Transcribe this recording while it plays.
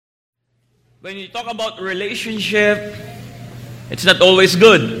When you talk about relationship, it's not always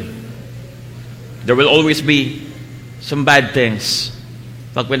good. There will always be some bad things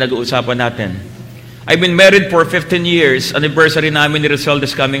pag pinag-uusapan natin. I've been married for 15 years. Anniversary namin ni Rizal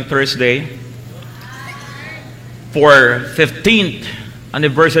this coming Thursday. For 15th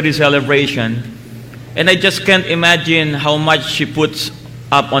anniversary celebration. And I just can't imagine how much she puts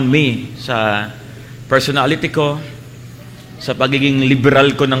up on me sa personality ko, sa pagiging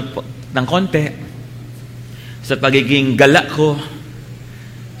liberal ko ng konti, sa pagiging gala ko,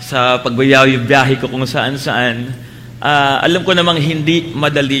 sa pagbayaw-biyahe ko kung saan-saan. Alam ko namang hindi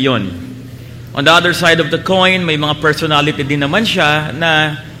madali yon. On the other side of the coin, may mga personality din naman siya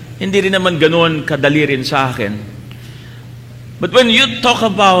na hindi rin naman ganoon kadali rin sa akin. But when you talk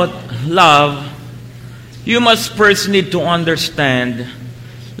about love, you must first need to understand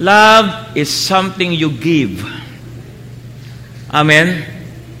love is something you give. Amen?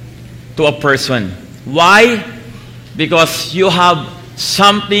 To a person. Why? Because you have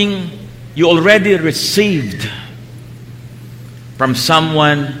something you already received from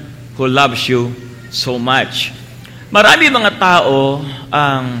someone who loves you so much. Marami mga tao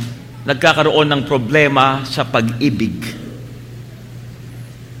ang nagkakaroon ng problema sa pag-ibig.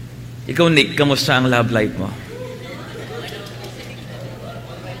 Ikaw, Nick, kamusta ang love life mo?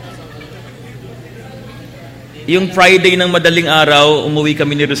 Yung Friday ng madaling araw, umuwi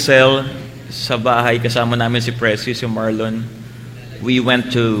kami ni Rosel sa bahay. Kasama namin si Precious, si Marlon. We went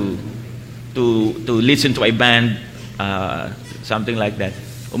to listen to a band, something like that.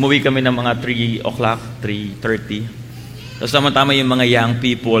 Umuwi kami ng mga 3 o'clock, 3:30. Tapos tama-tama yung mga young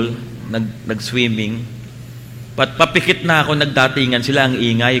people, nag-swimming. Papikit na ako, nagdatingan sila, ang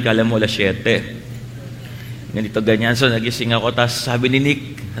ingay, kala mo 7:00. Ganito, ganyan. So, nagising ako. Tapos sabi ni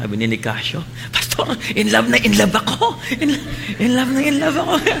Nick Casio, Pastor, in love ako. In love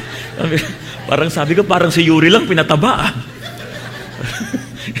ako. Sabi ko, parang si Yuri lang pinataba.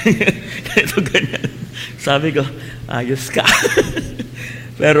 Ganito, ganyan. Sabi ko, ayos ka.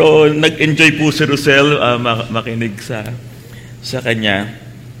 Pero nag-enjoy po si Rosel makinig sa kanya.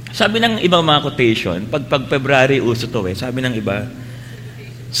 Sabi ng ibang mga quotation, pag February uso to sabi ng iba,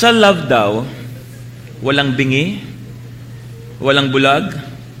 sa love daw, walang bingi, walang bulag.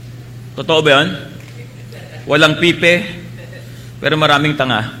 Totoo ba yun? Walang pipe, pero maraming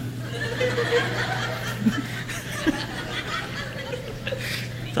tanga.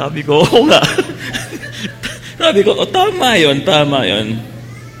 Sabi ko, oo nga. Sabi ko, tama yun.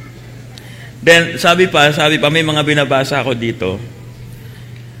 Then, sabi pa, may mga binabasa ako dito.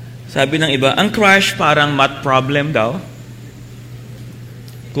 Sabi ng iba, ang crush parang math problem daw.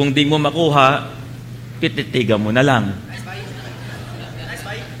 Kung di mo makuha, tititigan mo na lang.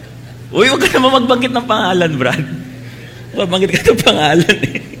 Uy, huwag ka naman magbanggit ng pangalan, Brad. Magbanggit ka ng pangalan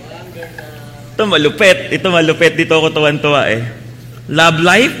Ito malupit. Dito ako tuwan-tuwa Love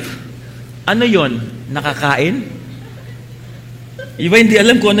life? Ano yon? Nakakain? Iba hindi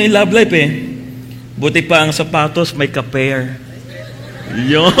alam kung ano yung love life Buti pa ang sapatos may ka-pair.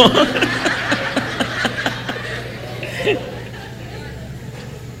 Yun.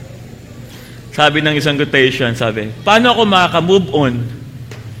 Sabi ng isang quotation, paano ako makaka-move on?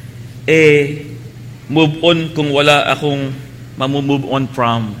 Move on kung wala akong mamumove on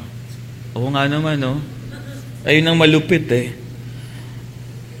from. Oo nga naman, no? Ayun ang malupit,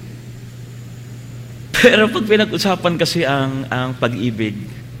 Pero pag pinag-usapan kasi ang pag-ibig,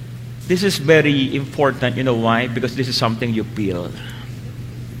 this is very important. You know why? Because this is something you feel.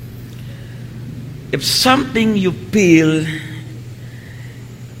 If something you feel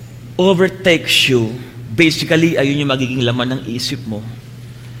overtakes you, basically, ayun yung magiging laman ng isip mo.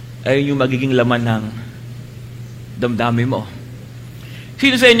 Ayun yung magiging laman ng damdamin mo.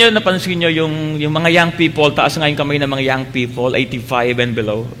 Sino sa inyo, napansin nyo yung mga young people, taas nga yung kamay ng mga young people, 85 and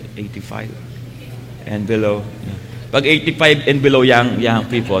below. 85 and below. Pag 85 and below, young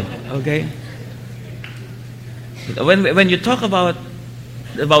people. Okay? When you talk about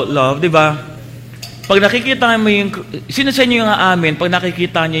love, di ba? Pag nakikita mo yung, sino sa inyo yung aamin, pag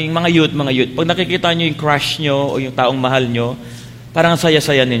nakikita nyo yung mga youth, pag nakikita nyo yung crush nyo o yung taong mahal nyo, parang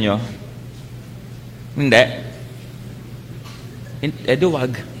saya-saya ninyo. Hindi.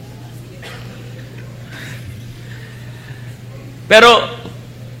 Wag. Pero,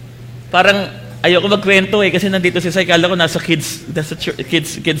 parang ayoko magkwento kasi nandito si Sai, kala ko nasa kids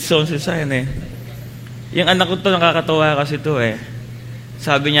zone si Sai Yung anak ko to, nakakatawa kasi to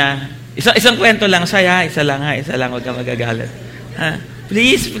Sabi niya, isang kwento lang, Sai isa lang, huwag ka magagalit. Ha?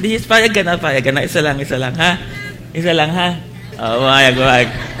 Please, payag ka na, isa lang, ha? Isa lang, ha?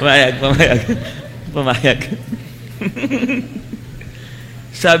 Pumayag.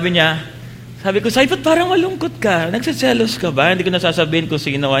 Sabi niya, Sabi ko, Sai, ba't parang malungkot ka? Nagsiselos ka ba? Hindi ko nasasabihin kung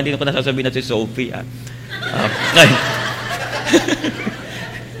sino, hindi ko nasasabihin na si Sophie.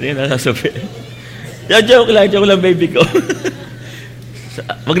 Hindi ko nasasabihin. Joke lang, baby ko.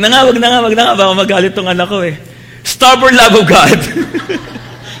 Wag na nga, baka magalit tong anak ko eh. Stubborn love of God.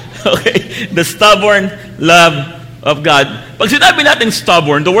 Okay, the stubborn love of God. Pag sinabi natin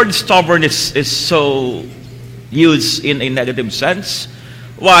stubborn, the word stubborn is so used in a negative sense.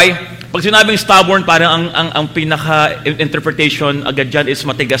 Why? Pag sinabing stubborn, parang ang pinaka-interpretation agad dyan is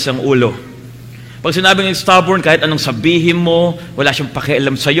matigas ang ulo. Pag sinabing stubborn, kahit anong sabihin mo, wala siyang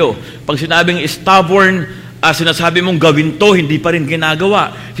pakialam sa'yo. Pag sinabing stubborn, sinasabi mong gawin to, hindi pa rin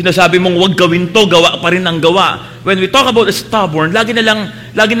ginagawa. Sinasabi mong huwag gawin to, gawa pa rin ang gawa. When we talk about stubborn, lagi na lang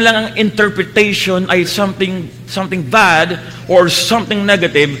ang interpretation ay something bad or something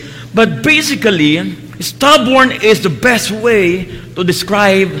negative. But basically, stubborn is the best way to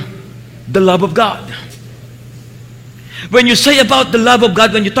describe the love of God. When you say about the love of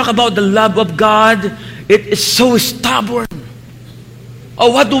God, when you talk about the love of God, it is so stubborn.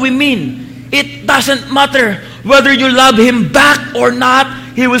 Oh, what do we mean? It doesn't matter whether you love Him back or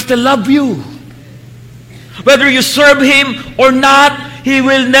not, He will still love you. Whether you serve Him or not, He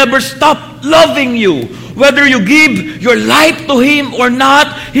will never stop loving you. Whether you give your life to Him or not,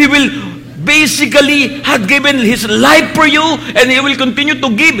 He will basically have given His life for you, and He will continue to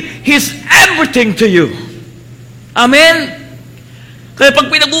give His everything to you. Amen? Kaya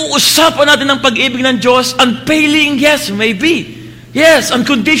pag pinag-uusapan natin ng pag-ibig ng Diyos, unfailing, yes, maybe. Yes,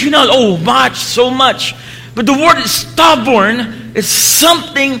 unconditional, oh, much, so much. But the word stubborn is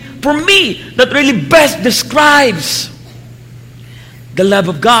something, for me, that really best describes the love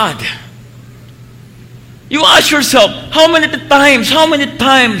of God. You ask yourself, how many times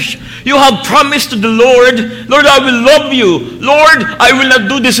you have promised to the Lord, Lord, I will love you. Lord, I will not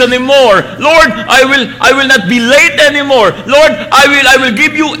do this anymore. Lord, I will not be late anymore. Lord, I will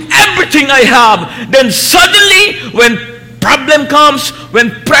give you everything I have. Then suddenly, when problem comes,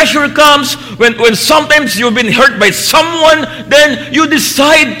 when pressure comes, when sometimes you've been hurt by someone, then you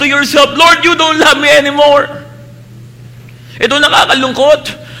decide to yourself, Lord, you don't love me anymore. Ito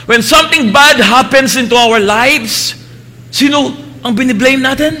nakakalungkot. When something bad happens into our lives, sino ang biniblame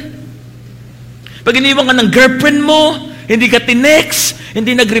natin? Pag iniwan ka ng girlfriend mo, hindi ka tinext,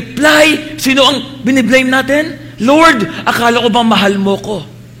 hindi nag-reply, sino ang biniblame natin? Lord, akala ko bang mahal mo ko?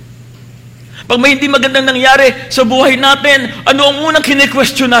 Pag may hindi magandang nangyari sa buhay natin, ano ang unang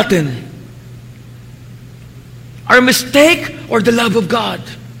kine-question natin? Our mistake or the love of God?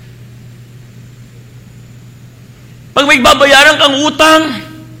 Pag may babayaran kang utang,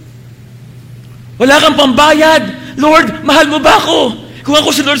 wala kang pambayad, Lord, mahal mo ba ako? Kung ako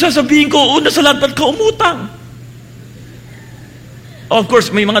si Lord, sasabihin ko, una sa lahat, ba't ka umutang? Of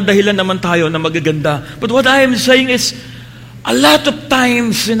course, may mga dahilan naman tayo na magaganda. But what I am saying is, a lot of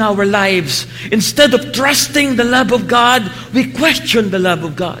times in our lives, instead of trusting the love of God, we question the love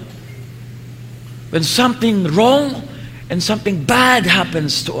of God. When something wrong and something bad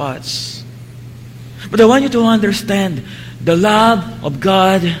happens to us. But I want you to understand, the love of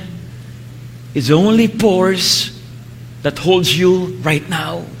God is the only force that holds you right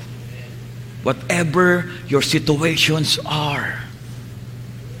now, whatever your situations are.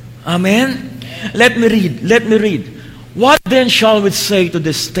 Amen? Let me read. What then shall we say to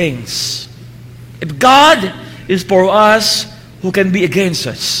these things? If God is for us, who can be against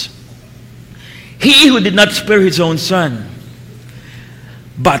us? He who did not spare His own Son,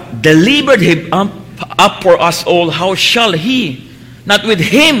 but delivered Him up for us all, how shall He not with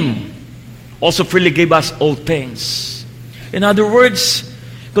Him also freely give us all things? In other words,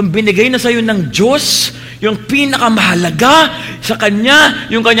 kung binigay na sa iyo ng Diyos yung pinakamahalaga sa Kanya,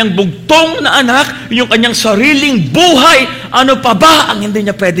 yung Kanyang bugtong na anak, yung Kanyang sariling buhay, ano pa ba ang hindi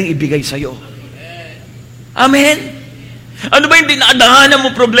Niya pwedeng ibigay sa iyo? Amen? Ano ba yung dinadaanan mo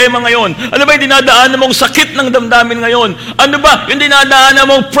problema ngayon? Ano ba yung dinadaanan mong sakit ng damdamin ngayon? Ano ba yung dinadaanan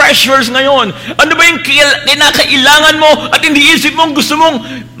mong pressures ngayon? Ano ba yung kinakailangan mo at hindi isip mong gusto mong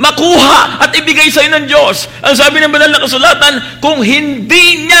makuha at ibigay sa iyo ng Diyos? Ang sabi ng banal na kasulatan, kung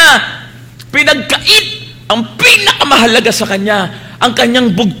hindi Niya pinagkait ang pinakamahalaga sa Kanya, ang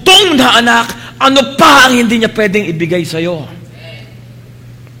Kanyang bugtong na anak, ano pa ang hindi Niya pwedeng ibigay sa iyo?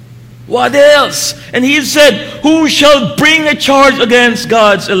 What else? And He said, who shall bring a charge against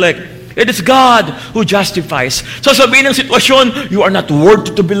God's elect? It is God who justifies. Sasabihin ng sitwasyon, you are not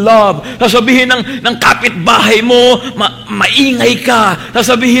worthy to be loved. Sasabihin ng kapitbahay mo, maingay ka.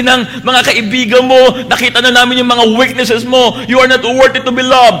 Sasabihin ng mga kaibigan mo, nakita na namin yung mga weaknesses mo, you are not worthy to be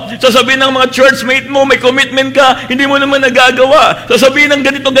loved. Sasabihin ng mga churchmate mo, may commitment ka, hindi mo naman nagagawa. Sasabihin ng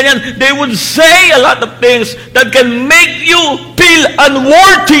ganito, ganyan. They would say a lot of things that can make you feel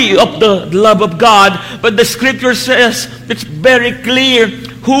unworthy of the love of God. But the scripture says, it's very clear,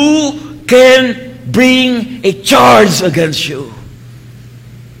 who can bring a charge against you?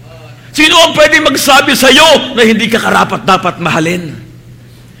 Sino ang pwedeng magsabi sa iyo na hindi ka karapat-dapat mahalin?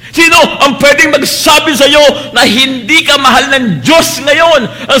 Sino ang pwedeng magsabi sa iyo na hindi ka mahal ng Diyos ngayon?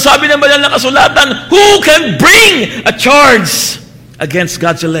 Ang sabi ng banal na kasulatan, who can bring a charge against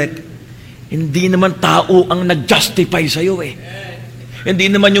God's elect? Hindi naman tao ang nag-justify sa iyo eh.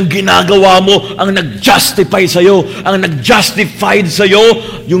 Hindi naman yung ginagawa mo ang nag-justify sa'yo. Ang nag-justified sa'yo,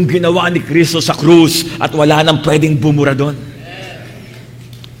 yung ginawa ni Kristo sa krus at wala nang pwedeng bumura doon.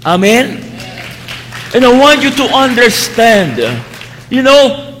 Amen? And I want you to understand,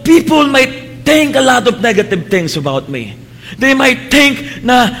 people might think a lot of negative things about me. They might think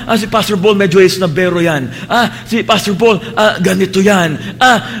na, si Pastor Paul medyo is na bero yan. Si Pastor Paul, ganito yan.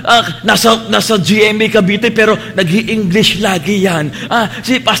 Nasa GMA Cavite pero nag-i-English lagi yan.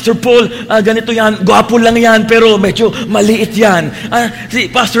 Si Pastor Paul, ganito yan. Gwapo lang yan pero medyo maliit yan. Si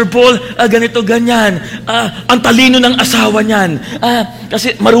Pastor Paul, ganito, ganyan. Ang talino ng asawa niyan.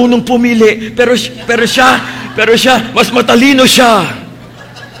 Kasi marunong pumili pero siya, mas matalino siya.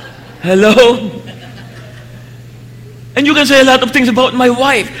 Hello? And you can say a lot of things about my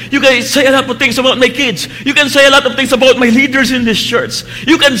wife. You can say a lot of things about my kids. You can say a lot of things about my leaders in this church.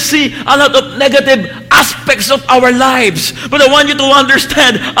 You can see a lot of negative aspects of our lives. But I want you to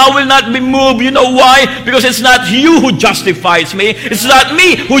understand, I will not be moved. You know why? Because it's not you who justifies me. It's not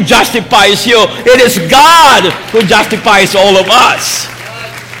me who justifies you. It is God who justifies all of us.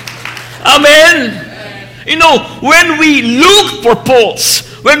 Amen? When we look for faults,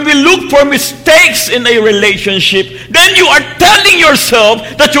 when we look for mistakes in a relationship, then you are telling yourself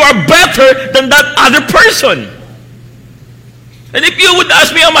that you are better than that other person. And if you would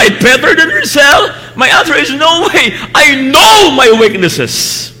ask me, am I better than yourself? My answer is no way. I know my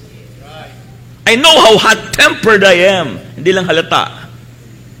weaknesses. I know how hot-tempered I am. Hindi lang halata.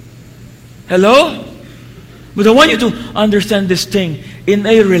 Hello? But I want you to understand this thing. In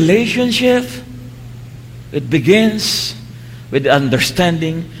a relationship, it begins with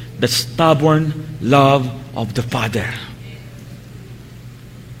understanding the stubborn love of the Father.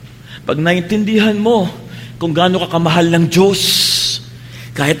 Pag naintindihan mo kung gaano ka kamahal ng Diyos,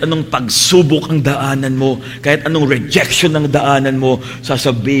 kahit anong pagsubok ang daanan mo, kahit anong rejection ang daanan mo,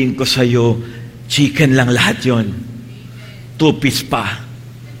 sasabihin ko sa iyo, chicken lang lahat yon. 2-piece pa.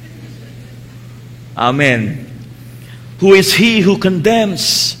 Amen. Who is he who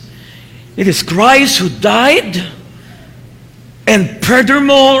condemns? It is Christ who died, and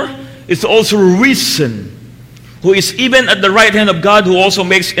furthermore, is also risen, who is even at the right hand of God, who also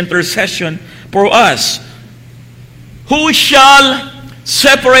makes intercession for us. Who shall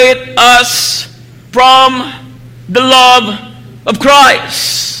separate us from the love of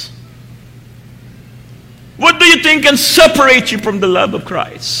Christ? What do you think can separate you from the love of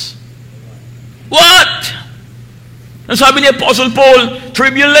Christ? What? Ang sabi ni Apostle Paul,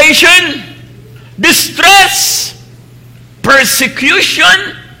 tribulation, distress,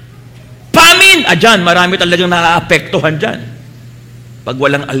 persecution, famine. Dyan, marami talagang naaapektuhan dyan. Pag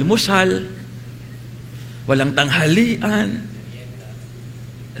walang almusal, walang tanghalian.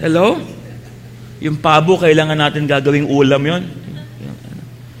 Hello? Yung pabo, kailangan natin gagawing ulam yon.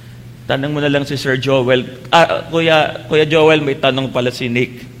 Tanong mo na lang si Sir Joel. Kuya Joel, may tanong pala si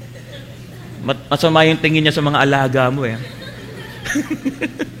Nick. Masama yung tingin niya sa mga alaga mo eh.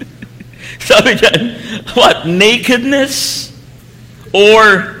 Sabi dyan, what? Nakedness?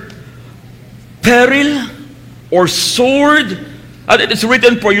 Or peril? Or sword? And it is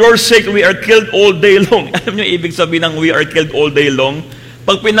written, for your sake we are killed all day long. Alam niyo ibig sabihin ng we are killed all day long?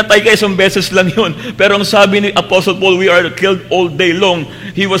 Pag pinatay ka isang beses lang yun. Pero ang sabi ni Apostle Paul, we are killed all day long.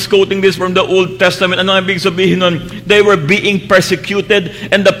 He was quoting this from the Old Testament. Ano ang ibig sabihin nun? They were being persecuted,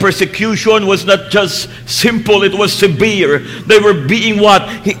 and the persecution was not just simple, it was severe. They were being what?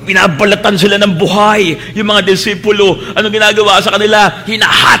 Pinabalatan sila ng buhay. Yung mga disipulo, anong ginagawa sa kanila?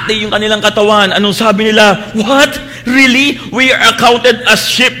 Hinahati yung kanilang katawan. Anong sabi nila? What? Really? We are accounted as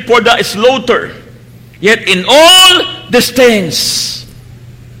sheep for the slaughter. Yet in all these things,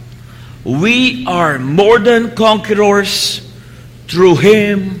 we are more than conquerors through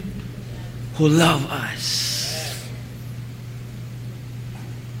Him who loved us.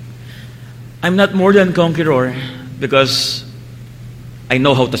 I'm not more than conqueror because I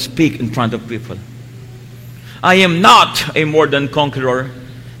know how to speak in front of people. I am not a more than conqueror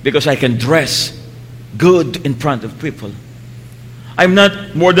because I can dress good in front of people. I'm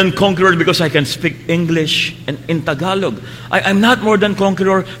not more than conqueror because I can speak English and in Tagalog. I'm not more than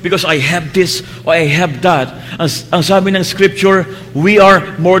conqueror because I have this or I have that. Ang sabi ng Scripture, we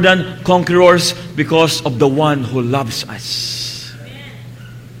are more than conquerors because of the one who loves us.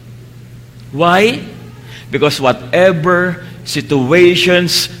 Why? Because whatever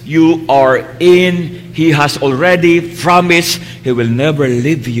situations you are in, He has already promised He will never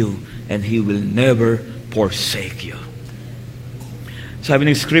leave you and He will never forsake you. Sabi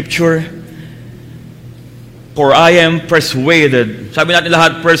ng Scripture, for I am persuaded. Sabi natin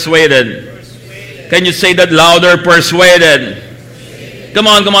lahat, persuaded. Can you say that louder? Persuaded. Come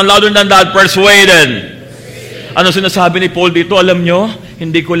on, louder than that, persuaded. Ano sinasabi ni Paul dito? Alam nyo,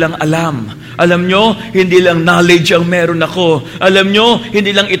 hindi ko lang alam. Alam nyo, hindi lang knowledge ang meron ako. Alam nyo,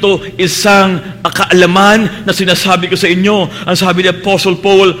 hindi lang ito isang kaalaman na sinasabi ko sa inyo. Ang sabi ni Apostle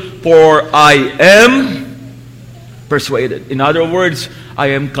Paul, for I am persuaded. In other words,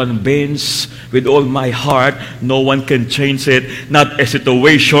 I am convinced with all my heart, no one can change it. Not a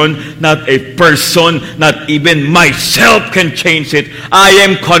situation, not a person, not even myself can change it. I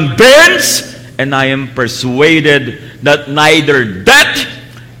am convinced and I am persuaded that neither death,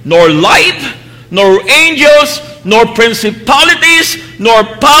 nor life, nor angels, nor principalities, nor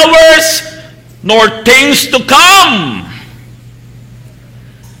powers, nor things to come,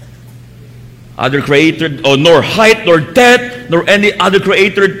 other created, or nor height, nor depth, nor any other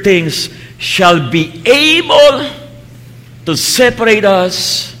created things shall be able to separate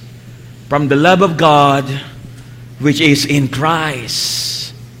us from the love of God which is in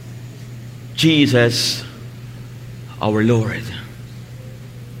Christ Jesus our Lord.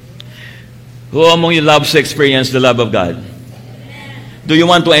 Who among you loves to experience the love of God? Do you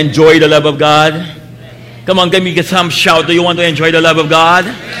want to enjoy the love of God? Come on, give me some shout. Do you want to enjoy the love of God?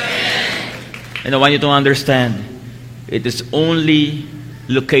 And I want you to understand, it is only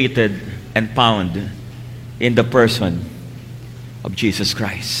located and found in the person of Jesus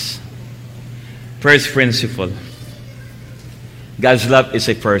Christ. First principle, God's love is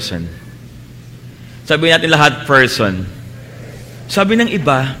a person. Sabi natin lahat, person. Sabi ng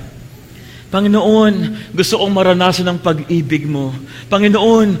iba, Panginoon, gusto kong maranasan ang pag-ibig mo.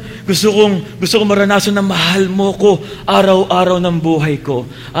 Panginoon, gusto kong maranasan ang mahal mo ko araw-araw ng buhay ko.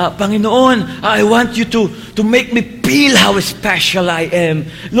 Panginoon, I want you to make me feel how special I am.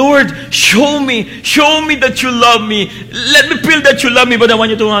 Lord, show me that you love me. Let me feel that you love me. But I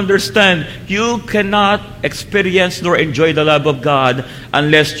want you to understand, you cannot experience nor enjoy the love of God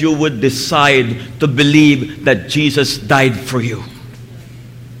unless you would decide to believe that Jesus died for you.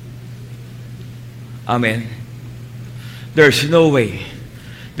 Amen. There's no way.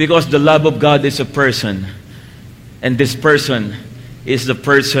 Because the love of God is a person. And this person is the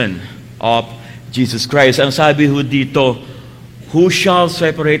person of Jesus Christ. Ang sabi ho dito, who shall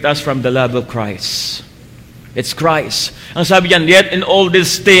separate us from the love of Christ? It's Christ. Ang sabi niyan, yet in all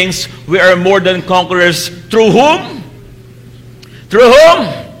these things, we are more than conquerors. Through whom? Through whom?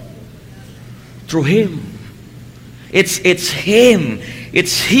 Through Him. It's Him.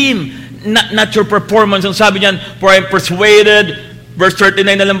 It's Him. Not your performance. Ang sabi niyan, for I am persuaded, verse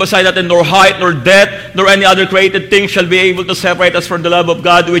 39 na lang beside natin, nor height, nor depth, nor any other created thing shall be able to separate us from the love of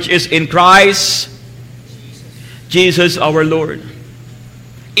God which is in Christ Jesus our Lord.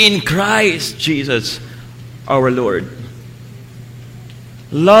 In Christ Jesus our Lord.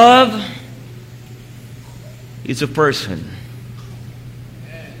 Love is a person.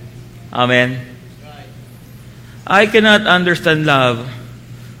 Amen. I cannot understand love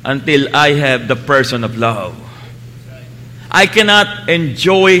until I have the person of love. I cannot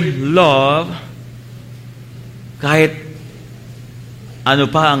enjoy love kahit ano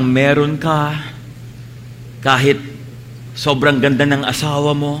pa ang meron ka, kahit sobrang ganda ng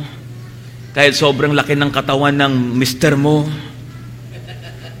asawa mo, kahit sobrang laki ng katawan ng mister mo,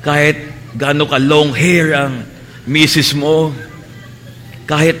 kahit gaano ka long hair ang misis mo,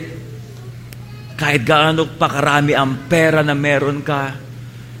 kahit gaano pa karami ang pera na meron ka,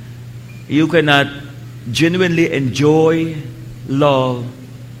 you cannot genuinely enjoy love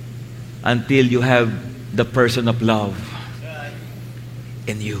until you have the person of love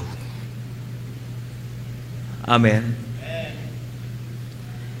in you. Amen.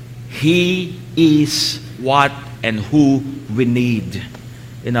 He is what and who we need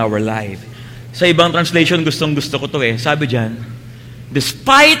in our life. Sa ibang translation, gustong-gusto ko to eh. Sabi dyan,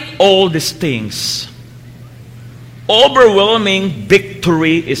 despite all these things, overwhelming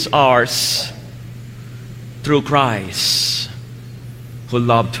victory is ours through Christ who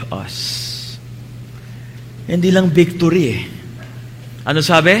loved us. Hindi lang victory eh. Ano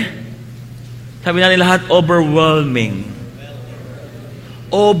sabi? Sabi na nila lahat, overwhelming.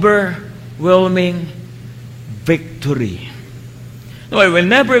 Overwhelming victory. No, I will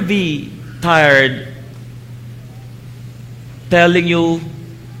never be tired telling you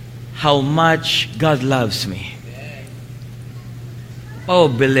how much God loves me.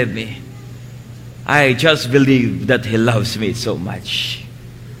 Oh, believe me. I just believe that He loves me so much.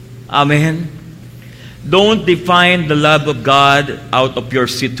 Amen. Don't define the love of God out of your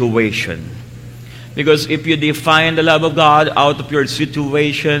situation. Because if you define the love of God out of your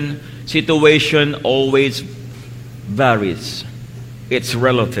situation always varies. It's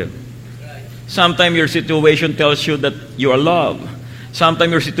relative. Sometimes your situation tells you that you are loved.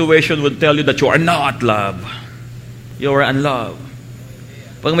 Sometimes your situation will tell you that you are not loved. You are unloved.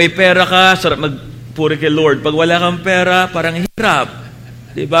 Pag may pera ka, sarap magpuri kay Lord. Pag wala kang pera, parang hirap.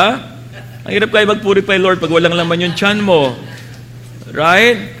 Diba? Ang hirap kayo magpuri kay Lord pag walang laman yung tiyan mo.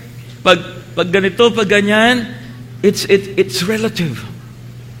 Right? Pag ganito, pag ganyan, it's relative.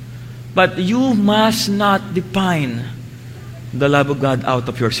 But you must not define the love of God out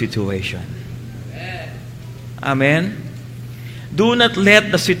of your situation. Amen? Do not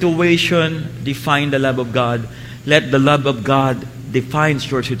let the situation define the love of God. Let the love of God define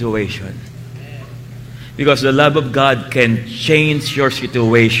your situation. Because the love of God can change your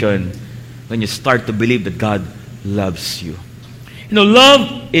situation when you start to believe that God loves you. You know,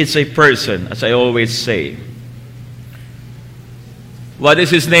 love is a person, as I always say. What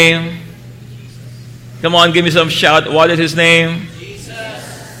is His name? Come on, give me some shout. What is His name?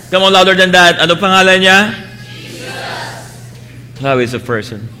 Jesus. Come on, louder than that. Ano pangalan niya? Jesus. Love is a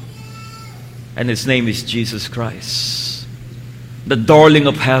person. And His name is Jesus Christ. The darling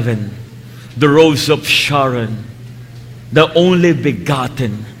of heaven. The rose of Sharon. The only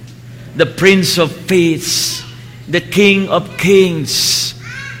begotten. The Prince of Peace. The King of Kings.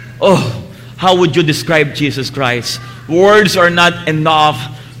 Oh, how would you describe Jesus Christ? Words are not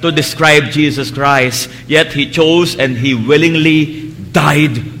enough to describe Jesus Christ. Yet He chose and He willingly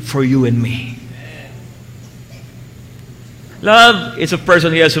died for you and me. Love is a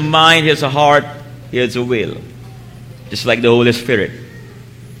person. He has a mind, He has a heart, He has a will. Just like the Holy Spirit.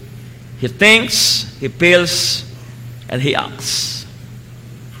 He thinks, He feels, and He acts.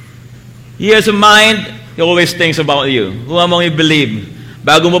 He has a mind, He always thinks about you. Who among you believe?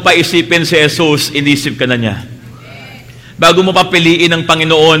 Bago mo pa isipin si Jesus, inisip ka na niya. Bago mo pa piliin ang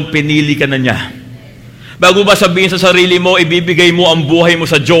Panginoon, pinili ka na niya. Bago ba sabihin sa sarili mo, ibibigay mo ang buhay mo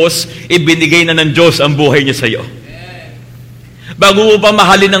sa Diyos, ibinigay na ng Diyos ang buhay niya sa iyo. Bago mo pa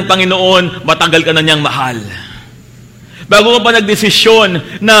mahalin ng Panginoon, matagal ka na niyang mahal. Bago mo pa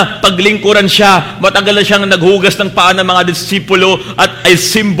nagdesisyon na paglingkuran siya, matagal na siyang naghugas ng paa ng mga disipulo at ay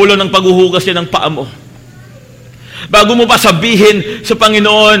simbolo ng paghuhugas niya ng paa mo. Bago mo pa sabihin sa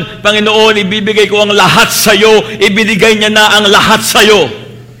Panginoon, Panginoon, ibibigay ko ang lahat sa iyo, ibinigay niya na ang lahat sa iyo.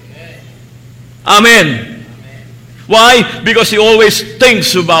 Amen. Why? Because He always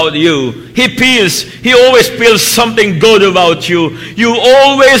thinks about you. He always feels something good about you. You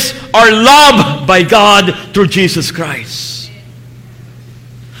always are loved by God through Jesus Christ.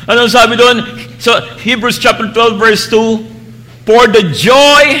 Ano sabi doon? So, Hebrews chapter 12 verse 2, for the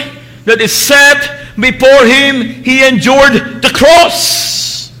joy that is set before Him, He endured the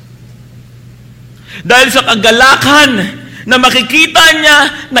cross. Dahil sa kagalakan na makikita niya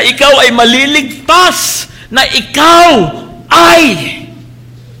na ikaw ay maliligtas, na ikaw ay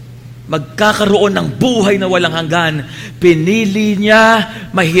magkakaroon ng buhay na walang hanggan, pinili niya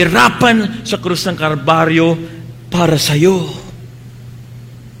mahirapan sa krus ng Kalbaryo para sa iyo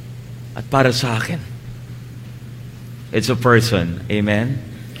at para sa akin. It's a person. Amen?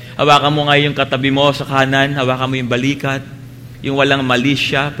 Hawakan mo nga yung katabi mo sa kanan, hawakan mo yung balikat, yung walang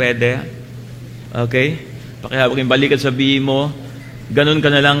malisya, pwede. Okay? Pakihawak yung balikat, sabihin mo, ganun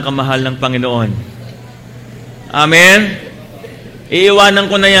ka na lang kamahal ng Panginoon. Amen? Iiwanan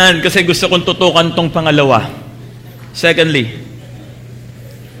ko na yan kasi gusto kong tutukan tong pangalawa. Secondly,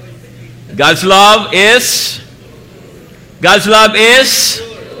 God's love is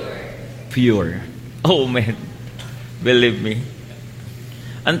pure. Oh man, believe me.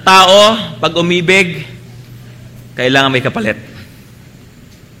 Ang tao, pag umibig, kailangan may kapalit.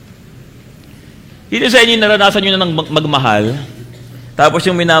 Hindi sa inyo naranasan nyo na ng magmahal, tapos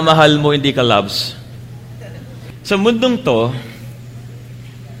yung minamahal mo hindi ka loves. Sa mundong to,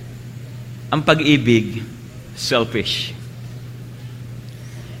 ang pag-ibig, selfish.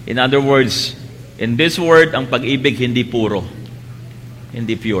 In other words, In this world, ang pag-ibig hindi puro.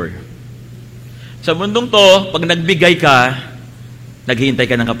 Hindi pure. Sa mundong to, pag nagbigay ka, naghihintay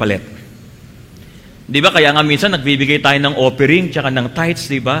ka ng kapalit. Di ba? Kaya nga minsan nagbibigay tayo ng offering tsaka ng tithes,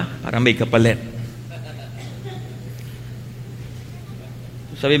 di ba? Para may kapalit.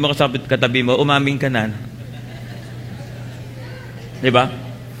 Sabi mo katabi mo, umaming ka na. Di ba?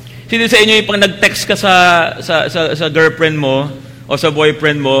 Sino sa inyo yung pag nag-text ka sa girlfriend mo o sa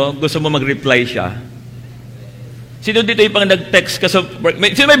boyfriend mo, gusto mo mag-reply siya? Sino dito yung pag nag-text ka sa...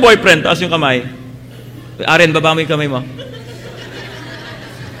 Sino may boyfriend? Taas yung kamay. Aren, baba mo yung kamay mo.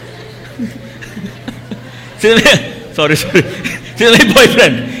 Sino may... Sorry. Sino may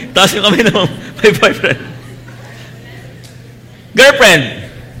boyfriend? Taas yung kamay na may boyfriend. Girlfriend.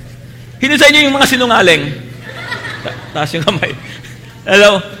 Sino sa inyo yung mga sinungaling? Taas yung kamay.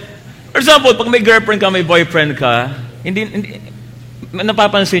 Hello? For example, pag may girlfriend ka, may boyfriend ka, hindi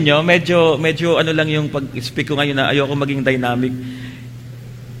napapansin nyo, medyo ano lang yung pag-speak ko ngayon na ayoko maging dynamic.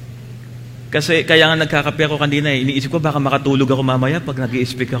 Kasi kaya nga nagkakape ako kanina iniisip ko baka makatulog ako mamaya pag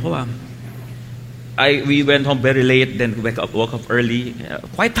nag-i-speak ako. We went home very late, then woke up early.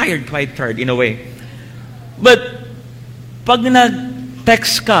 Quite tired in a way. But, pag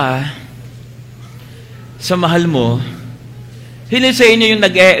nag-text ka sa mahal mo, hindi sa inyo yung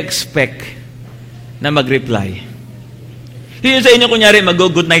nag-e-expect na mag-reply. Hindi sa inyo, kunyari,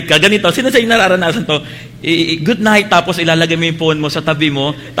 mag-good night ka. Ganito, sino sa inyo nararanasan to? Good night, tapos ilalagay mo yung phone mo sa tabi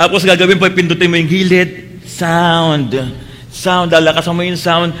mo, tapos gagawin po, pindutin mo yung gilid. Sound, lalakasan mo yung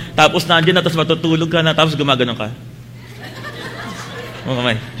sound, tapos nandiyan na, tapos matutulog ka na, tapos gumaganon ka.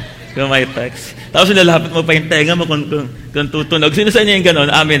 Kumay text. Tapos nilalapit mo pa yung tenga mo kung tutunog. Sino sa inyo yung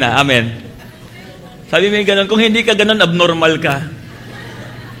ganon? Amen. Sabi mo yung ganon, kung hindi ka ganon, abnormal ka.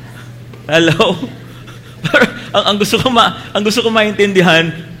 Hello? ang gusto ko maintindihan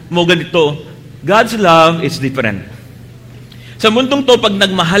mo ganito, God's love is different. Sa mundong to, pag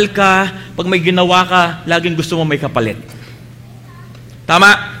nagmahal ka, pag may ginawa ka, laging gusto mo may kapalit. Tama?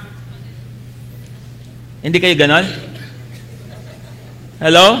 Hindi kayo ganon?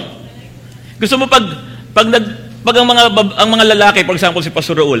 Hello? Gusto mo pag ang mga lalaki, for example, si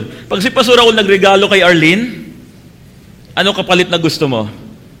Pastor Raul. Pag si Pastor Raul nagregalo kay Arlene, ano kapalit na gusto mo?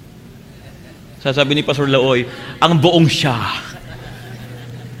 Sasabi ni Pastor Laoy, ang buong siya.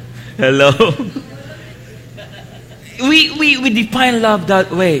 Hello? We define love that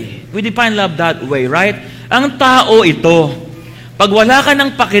way. We define love that way, right? Ang tao ito, pag wala ka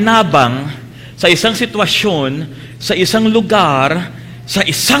ng pakinabang sa isang sitwasyon, sa isang lugar, sa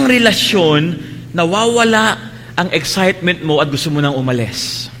isang relasyon, nawawala ang excitement mo at gusto mo nang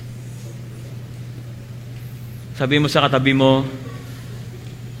umalis. Sabi mo sa katabi mo,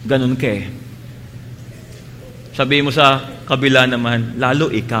 ganun ka eh. Sabi mo sa kabila naman, lalo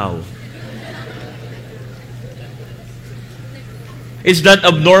ikaw. Is that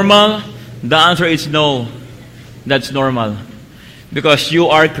abnormal? The answer is no. That's normal. Because you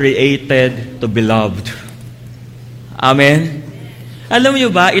are created to be loved. Amen? Alam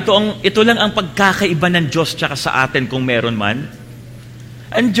niyo ba, ito lang ang pagkakaiba ng Diyos tsaka sa atin kung meron man.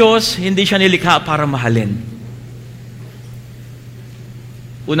 Ang Diyos, hindi siya nilikha para mahalin.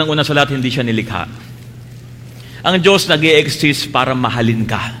 Unang-una sa lahat, hindi siya nilikha. Ang Diyos nag-i-exist para mahalin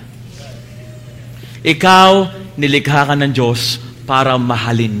ka. Ikaw, nilikha ka ng Diyos para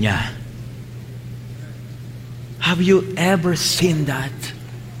mahalin niya. Have you ever seen that?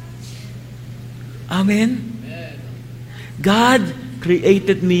 Amen? God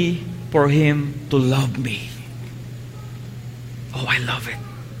created me for Him to love me. Oh, I love it.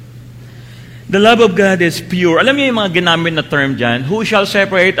 The love of God is pure. Alam niyo yung mga ginamit na term dyan? Who shall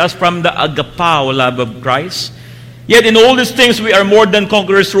separate us from the agapao love of Christ? Yet in all these things we are more than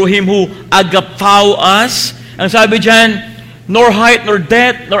conquerors through Him who agapao us. Ang sabi dyan, nor height, nor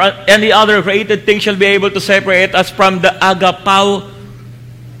depth, nor any other created thing shall be able to separate us from the agapao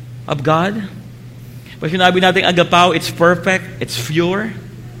of God. Pag sinabi natin agapao, it's perfect, it's pure.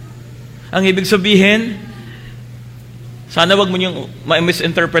 Ang ibig sabihin, sana wag mo niyong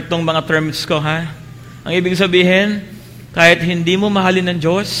ma-misinterpret tong mga terms ko, ha? Ang ibig sabihin, kahit hindi mo mahalin ng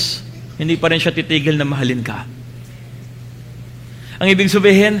Diyos, hindi pa rin siya titigil na mahalin ka. Ang ibig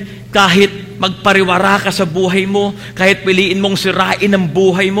sabihin, kahit magpariwara ka sa buhay mo, kahit piliin mong sirain ang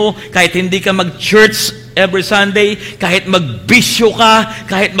buhay mo, kahit hindi ka mag-church every Sunday, kahit magbisyo ka,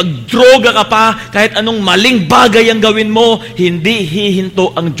 kahit magdroga ka pa, kahit anong maling bagay ang gawin mo, hindi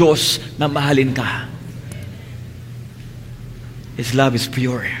hihinto ang Diyos na mahalin ka. His love is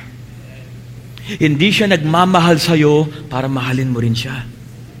pure. Hindi siya nagmamahal sa'yo para mahalin mo rin siya.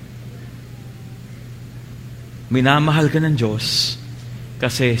 Minamahal ka ng Diyos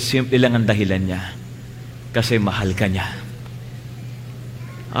Kasi simple lang ang dahilan niya. Kasi mahal ka niya.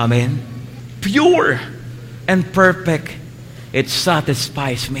 Amen? Pure and perfect, it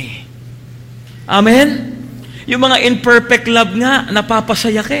satisfies me. Amen? Yung mga imperfect love nga,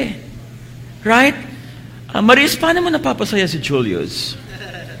 napapasaya ka eh. Right? Maris, paano mo napapasaya si Julius?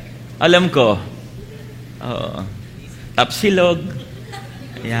 Alam ko. Tapsilog.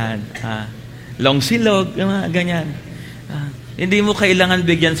 Ayan. Long silog. Yung mga ganyan. Hindi mo kailangan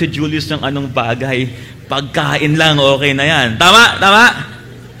bigyan si Julius ng anong bagay. Pagkain lang, okay na yan. Tama? Tama?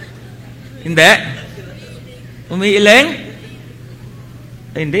 Hindi? Umiiling?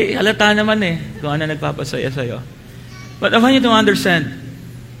 Hindi. Halata naman eh. Kung ano nagpapasaya sa'yo. But I want you to understand,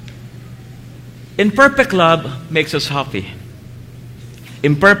 imperfect love makes us happy.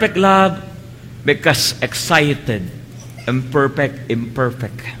 Imperfect love makes us excited.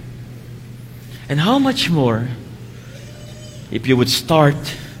 Imperfect. And how much more if you would start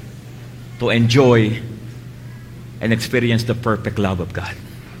to enjoy and experience the perfect love of God.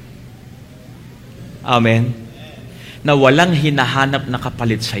 Amen? Na walang hinahanap na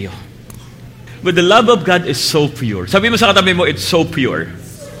kapalit sa'yo. But the love of God is so pure. Sabi mo sa katabi mo, it's so pure.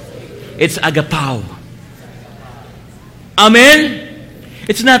 It's agapao. Amen?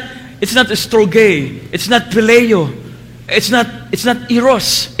 It's not estroge. It's not phileo. It's not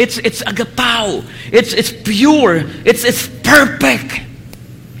eros. It's agapao. It's pure. It's perfect.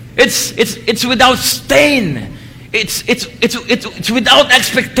 It's without stain. It's without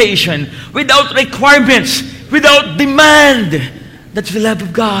expectation, without requirements, without demand. That's the love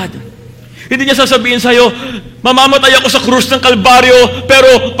of God. Hindi niya sasabihin sa'yo, mamamatay ako sa krus ng Kalbaryo,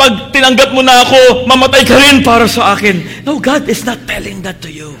 pero pag tinanggap mo na ako, mamatay ka rin para sa akin. No, God is not telling that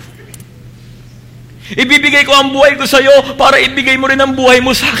to you. Ibibigay ko ang buhay ko sa'yo para ibigay mo rin ang buhay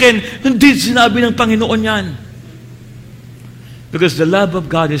mo sa akin. Hindi sinabi ng Panginoon yan. Because the love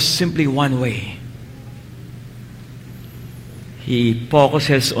of God is simply one way. He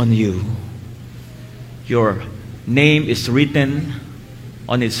focuses on you. Your name is written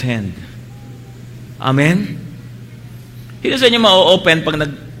on His hand. Amen? Sino sa inyo ma-open pag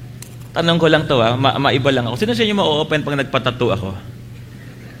tanong ko lang to maiba lang ako. Sino sa inyo ma-open pag nagpatato ako?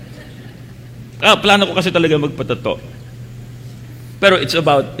 Plano ko kasi talaga magpatato. Pero it's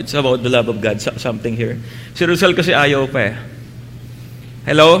about the love of God. Something here. Si Rosel kasi ayaw pa eh.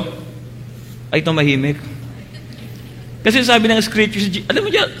 Hello? Ay, tumahimik. Kasi sabi ng scripture, alam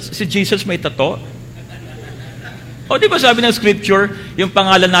mo dyan, si Jesus may tato? O di ba sabi ng scripture, yung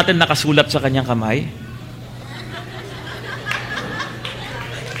pangalan natin nakasulat sa kanyang kamay?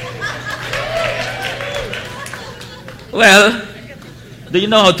 Well, do you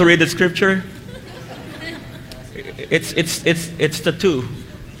know how to read the scripture? It's tattoo.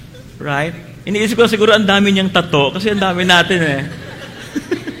 Right? Iniisip ko siguro ang dami niyang tato kasi ang dami natin eh.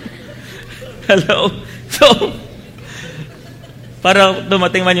 Hello? So, para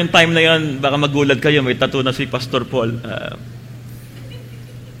dumating man yung time na yon, baka magulat kayo, may tattoo na si Pastor Paul.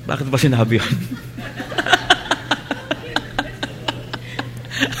 Bakit ba sinabi yun?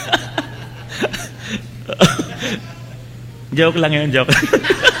 Joke lang yun, joke.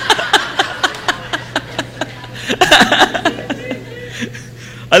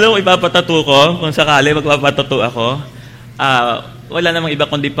 Alam mo, ipapatato ko, kung sakali magpapatato ako, wala namang iba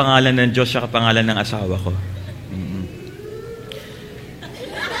kundi pangalan ng Diyos at pangalan ng asawa ko.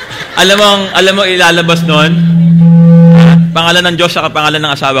 Alam mo ilalabas nun? Pangalan ng Diyos at pangalan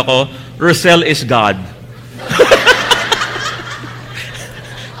ng asawa ko, Rosel is God.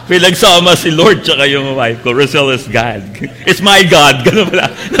 Pinagsama si Lord tsaka yung wife ko, Rosel is God. It's my God. Ganun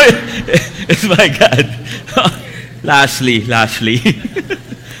pala. It's my God. Lastly.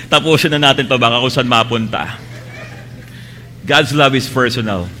 Tapusin na natin to baka kung saan mapunta. God's love is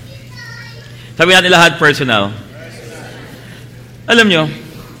personal. Sabi natin lahat personal. Alam nyo,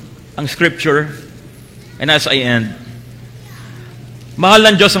 ang scripture, and as I end, mahal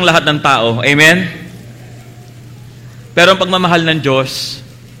ng Diyos ang lahat ng tao. Amen? Pero ang pagmamahal ng Diyos,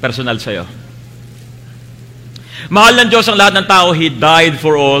 personal sa'yo. Mahal ng Diyos ang lahat ng tao. He died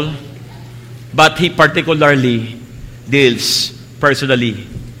for all, but He particularly deals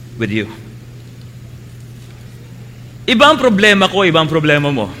personally with you. Ibang problema ko, ibang problema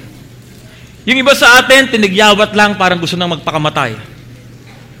mo. Yung iba sa atin, tinigyawat lang, parang gusto nang magpakamatay.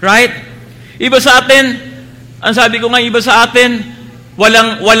 Right? Iba sa atin, ang sabi ko nga, iba sa atin,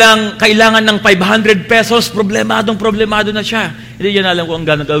 walang kailangan ng 500 pesos, problemado na siya. Hindi niya alam kung ang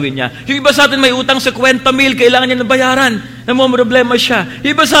gano'n gawin niya. Yung iba sa atin may utang sa 50 mil, kailangan niya na bayaran. Problema siya.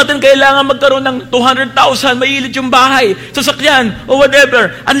 Yung iba sa atin kailangan magkaroon ng 200,000, mailit yung bahay, sasakyan, o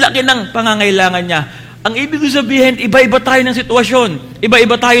whatever. Ang laki ng pangangailangan niya. Ang ibig sabihin, iba-iba tayo ng sitwasyon.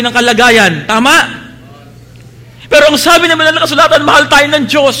 Iba-iba tayo ng kalagayan. Tama? Pero ang sabi naman ng kasulatan, mahal tayo ng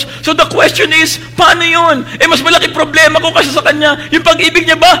Diyos. So the question is, paano yun? Mas malaki problema ko kasi sa Kanya. Yung pag-ibig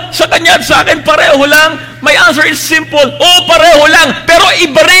niya ba, sa Kanya at sa akin, pareho lang? My answer is simple. Oo, pareho lang. Pero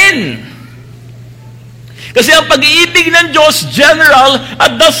iba rin. Kasi ang pag-iibig ng Diyos, general,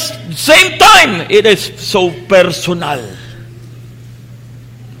 at the same time, it is so personal.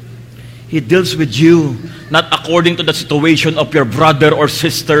 He deals with you, not according to the situation of your brother or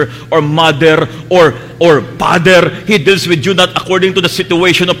sister or mother or father. He deals with you not according to the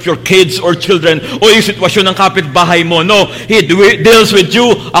situation of your kids or children o yung sitwasyon ng kapitbahay mo. No, He deals with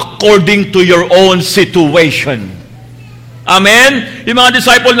you according to your own situation. Amen? Yung mga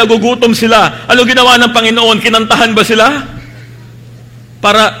disciple, nagugutom sila. Ano ginawa ng Panginoon? Kinantahan ba sila?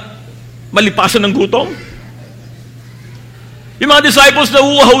 Para malipasan ng gutom? Yung mga disciples,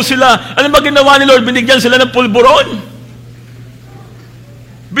 nauuhaw sila. Ano ba ginawa ni Lord? Binigyan sila ng pulburon.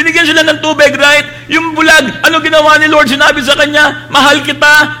 Binigyan sila ng tubig, right? Yung bulag, ano ginawa ni Lord? Sinabi sa kanya, mahal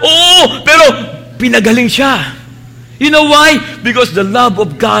kita. Oo, pero pinagaling siya. You know why? Because the love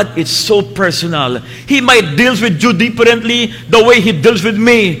of God is so personal. He might deal with you differently the way He deals with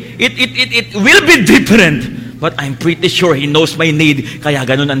me. It will be different. But I'm pretty sure He knows my need. Kaya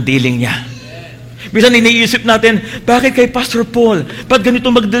ganun ang dealing niya. Minsan iniisip natin, bakit kay Pastor Paul, pag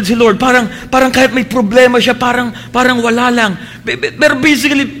ganito mag-deal si Lord, parang kahit may problema siya, parang wala lang. Pero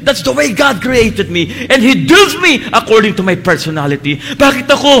basically, that's the way God created me. And He deals me according to my personality. Bakit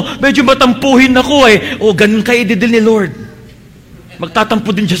ako? Medyo matampuhin ako eh. O, ganun kayo i-deal ni Lord.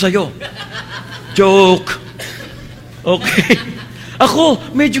 Magtatampo din siya sa'yo. Joke. Okay.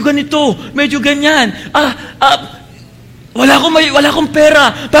 Ako, medyo ganito, medyo ganyan. Wala akong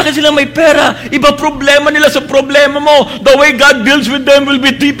pera. Bakit sila may pera? Iba problema nila sa problema mo. The way God deals with them will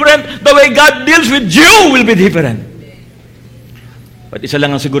be different. The way God deals with you will be different. But isa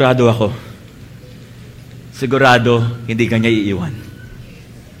lang ang sigurado ako. Sigurado, hindi ka niya iiwan.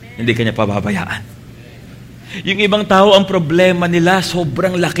 Hindi ka niya pababayaan. Yung ibang tao, ang problema nila,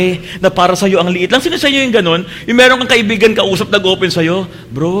 sobrang laki, na para sa'yo ang liit lang. Sino sa'yo yung ganun? Yung meron kang kaibigan kausap, nag-open sa'yo,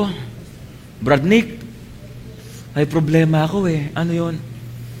 Bro, Brad Nick, ay problema ako eh. Ano yun?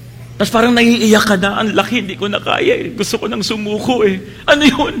 Tapos parang naiiyak ka na. Ang laki, hindi ko na kaya eh. Gusto ko nang sumuko eh. Ano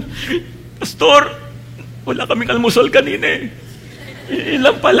yun? Pastor, wala kaming almusal kanina eh.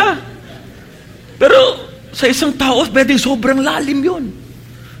 Ilan pala. Pero sa isang tao, pwedeng sobrang lalim yun.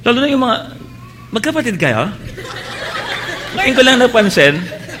 Lalo na yung mga... Magkapatid kayo? Ngayon ko lang napansin.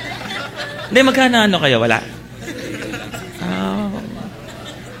 Hindi, magkano kayo? Wala.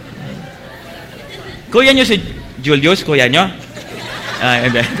 Kuya nyo si Julius, kuya nyo?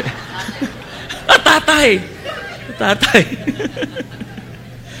 Hindi. Tatay.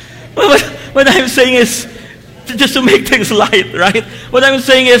 What I'm saying is, just to make things light, right? What I'm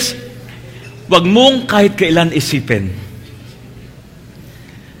saying is, wag mong kahit kailan isipin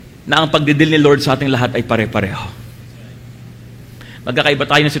na ang pagdidil ni Lord sa ating lahat ay pare-pareho. Magkakaiba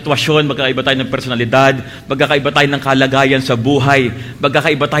tayo ng sitwasyon, magkakaiba tayo ng personalidad, magkakaiba tayo ng kalagayan sa buhay,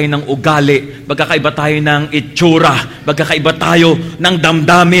 magkakaiba tayo ng ugali, magkakaiba tayo ng itsura, magkakaiba tayo ng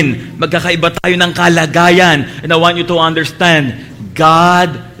damdamin, magkakaiba tayo ng kalagayan. And I want you to understand,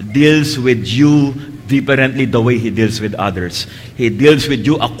 God deals with you differently the way He deals with others. He deals with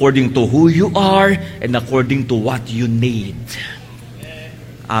you according to who you are and according to what you need.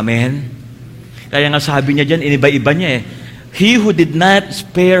 Amen? Kaya nga sabi niya dyan, iniba-iba niya eh. He who did not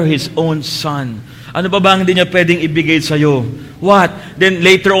spare His own Son. Ano ba ang hindi niya pwedeng ibigay sa'yo? What? Then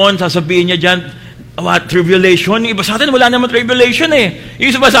later on, sasabihin niya dyan, what? Tribulation? Yung iba sa atin, wala naman tribulation eh.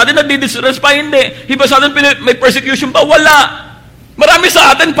 Yung iba sa atin, nagdi-distress pa, hindi. Yung iba sa atin, may persecution pa, wala. Marami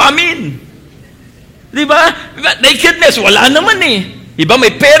sa atin, famine. Di ba? Nakedness, wala naman eh. Iba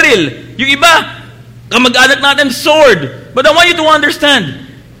may peril. Yung iba, kamag-anak natin, sword. But I want you to understand,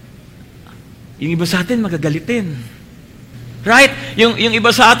 yung iba sa atin, magagalitin. Right? Yung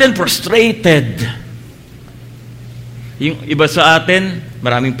iba sa atin, frustrated. Yung iba sa atin,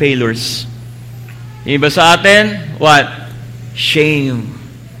 maraming failures. Yung iba sa atin, what? Shame.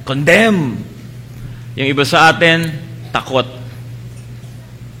 Condemn. Yung iba sa atin, takot.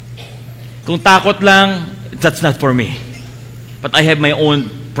 Kung takot lang, that's not for me. But I have my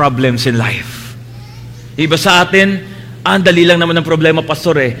own problems in life. Yung iba sa atin, ang dali lang naman ng problema,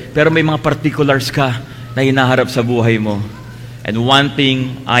 pastor eh. Pero may mga particulars ka na hinaharap sa buhay mo. And one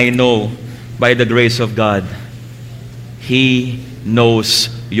thing I know, by the grace of God, He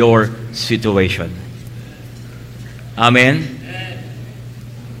knows your situation. Amen?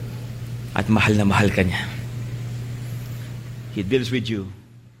 At mahal na mahal ka niya. He deals with you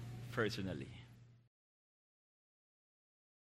personally.